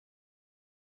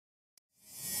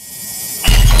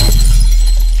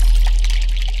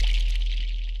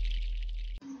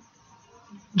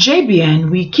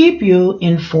JBN, we keep you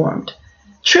informed.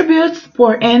 Tributes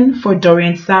pour in for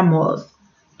Dorraine Samuels.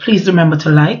 Please remember to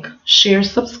like, share,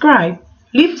 subscribe,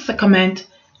 leave us a comment,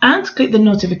 and click the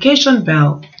notification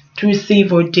bell to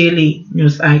receive our daily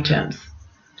news items.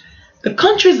 The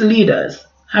country's leaders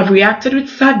have reacted with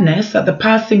sadness at the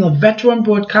passing of veteran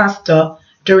broadcaster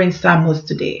Dorraine Samuels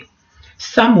today.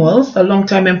 Samuels, a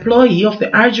longtime employee of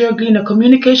the RJRGLEANER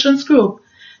Communications Group,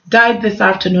 died this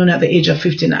afternoon at the age of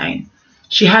 59.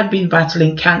 She had been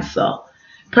battling cancer.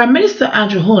 Prime Minister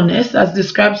Andrew Holness has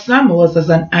described Samuels as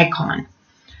an icon.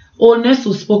 Holness,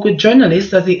 who spoke with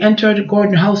journalists as he entered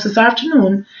Gordon House this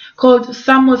afternoon, called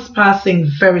Samuels'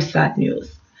 passing very sad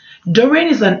news. Dorraine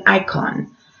is an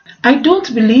icon. I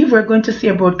don't believe we're going to see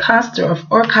a broadcaster of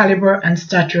our caliber and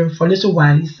stature for a little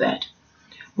while, he said.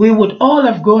 We would all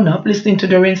have grown up listening to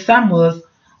Dorraine Samuels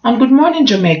on Good Morning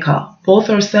Jamaica, both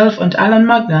herself and Allan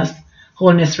Magnus,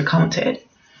 Holness recounted.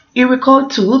 He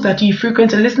recalled too that he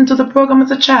frequently listened to the program as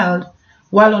a child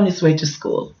while on his way to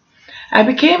school. I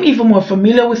became even more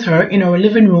familiar with her in our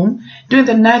living room doing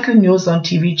the nightly news on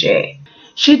TVJ.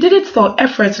 She did it so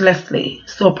effortlessly,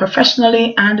 so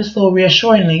professionally, and so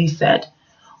reassuringly, he said.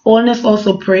 Holness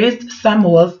also praised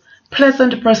Samuels'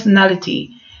 pleasant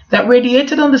personality that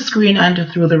radiated on the screen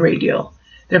and through the radio.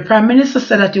 The Prime Minister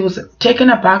said that he was taken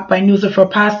aback by news of her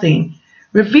passing,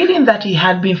 revealing that he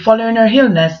had been following her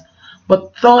illness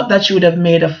but thought that she would have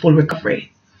made a full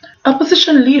recovery.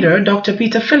 Opposition leader Dr.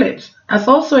 Peter Phillips has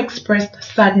also expressed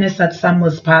sadness at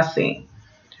Samuels' passing.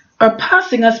 Her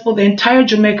passing has put the entire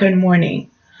Jamaica in mourning.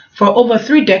 For over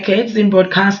 3 decades in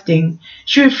broadcasting,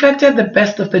 she reflected the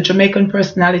best of the Jamaican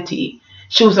personality.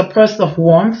 She was a person of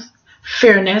warmth,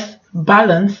 fairness,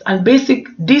 balance, and basic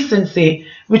decency,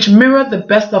 which mirrored the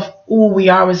best of who we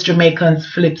are as Jamaicans,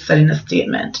 Phillips said in a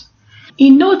statement. He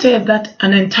noted that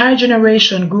an entire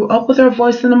generation grew up with her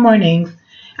voice in the mornings,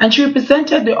 and she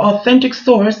represented the authentic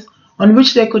source on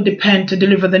which they could depend to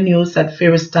deliver the news at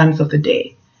various times of the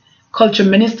day. Culture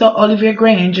Minister Olivia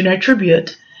Grange, in her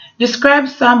tribute, described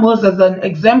Samuels as an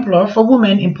exemplar for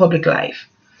women in public life.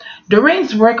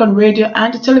 Dorraine's work on radio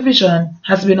and television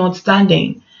has been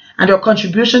outstanding, and her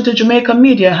contribution to Jamaican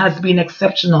media has been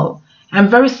exceptional. I'm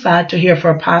very sad to hear of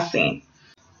her passing.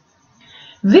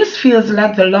 This feels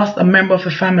like the loss of a member of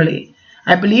a family.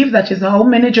 I believe that is how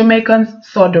many Jamaicans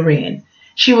saw Dorraine.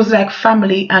 She was like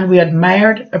family, and we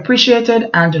admired, appreciated,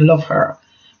 and loved her.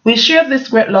 We share this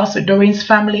great loss with Dorraine's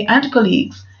family and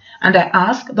colleagues, and I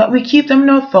ask that we keep them in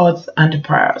our thoughts and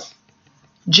prayers.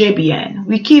 JBN,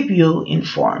 we keep you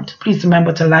informed. Please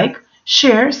remember to like,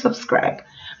 share, subscribe,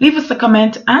 leave us a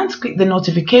comment, and click the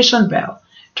notification bell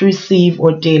to receive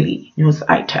our daily news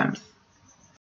items.